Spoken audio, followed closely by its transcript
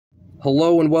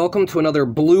Hello and welcome to another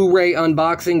Blu Ray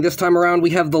unboxing. This time around we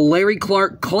have the Larry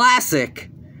Clark Classic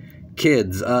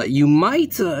Kids. You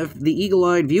might, if the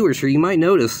eagle-eyed viewers here, you might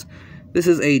notice this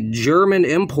is a German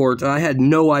import. I had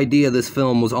no idea this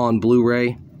film was on Blu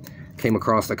Ray. Came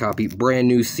across a copy, brand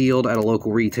new, sealed at a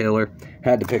local retailer.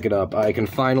 Had to pick it up. I can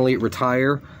finally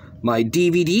retire my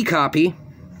DVD copy.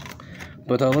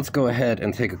 But let's go ahead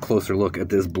and take a closer look at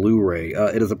this Blu-ray.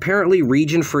 It is apparently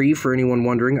region-free, for anyone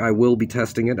wondering. I will be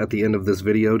testing it at the end of this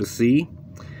video to see.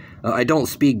 I don't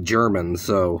speak German,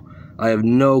 so I have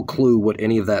no clue what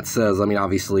any of that says. I mean,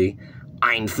 obviously,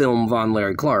 Ein Film von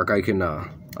Larry Clark. I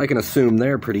can assume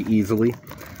there pretty easily.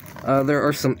 There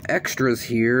are some extras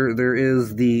here. There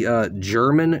is the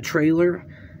German trailer,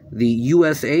 the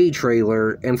USA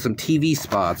trailer, and some TV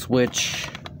spots, which...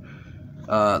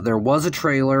 there was a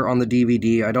trailer on the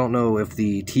DVD. I don't know if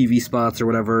the TV spots or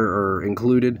whatever are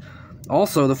included.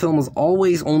 Also, the film has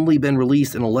always only been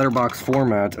released in a letterbox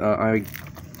format. I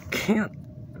can't...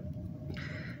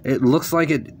 It looks like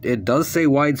it does say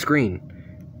widescreen.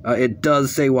 It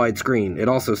does say widescreen. It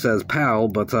also says PAL,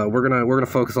 but we're gonna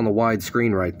focus on the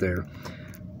widescreen right there.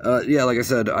 Yeah, like I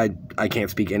said, I can't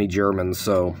speak any German,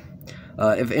 so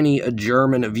if any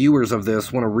German viewers of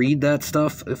this want to read that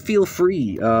stuff, feel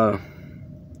free.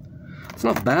 It's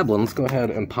enough babbling. Let's go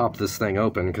ahead and pop this thing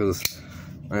open, because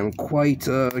I'm quite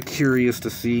curious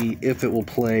to see if it will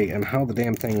play and how the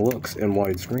damn thing looks in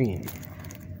widescreen.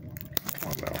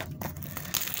 Oh, no.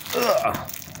 Ugh.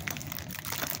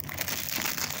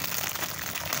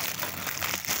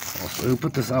 Also, who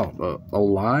put this out?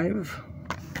 Alive?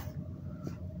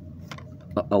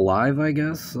 Alive, I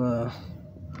guess?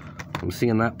 I'm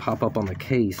seeing that pop up on the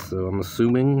case, so I'm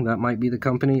assuming that might be the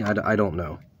company. I don't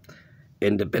know.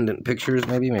 Independent Pictures,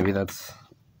 maybe that's...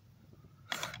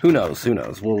 Who knows?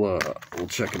 We'll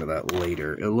check into that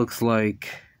later. It looks like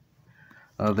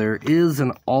there is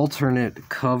an alternate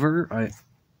cover.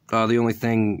 The only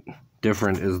thing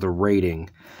different is the rating.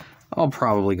 I'll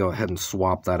probably go ahead and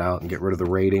swap that out and get rid of the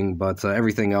rating, but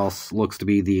everything else looks to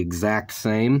be the exact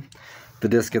same. The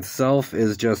disc itself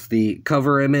is just the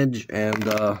cover image, and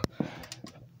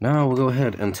now we'll go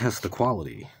ahead and test the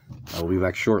quality. I will be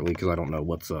back shortly because I don't know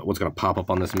what's going to pop up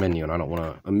on this menu, and I don't want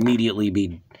to immediately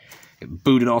be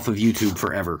booted off of YouTube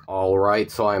forever.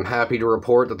 Alright, so I'm happy to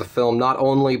report that the film not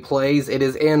only plays, it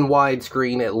is in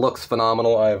widescreen. It looks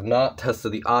phenomenal. I have not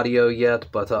tested the audio yet,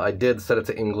 but I did set it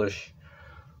to English.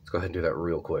 Let's go ahead and do that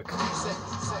real quick.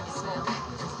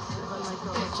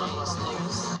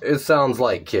 It sounds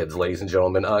like Kids, ladies and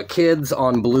gentlemen. Kids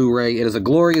on Blu-ray. It is a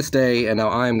glorious day, and now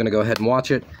I am going to go ahead and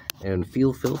watch it and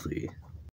feel filthy.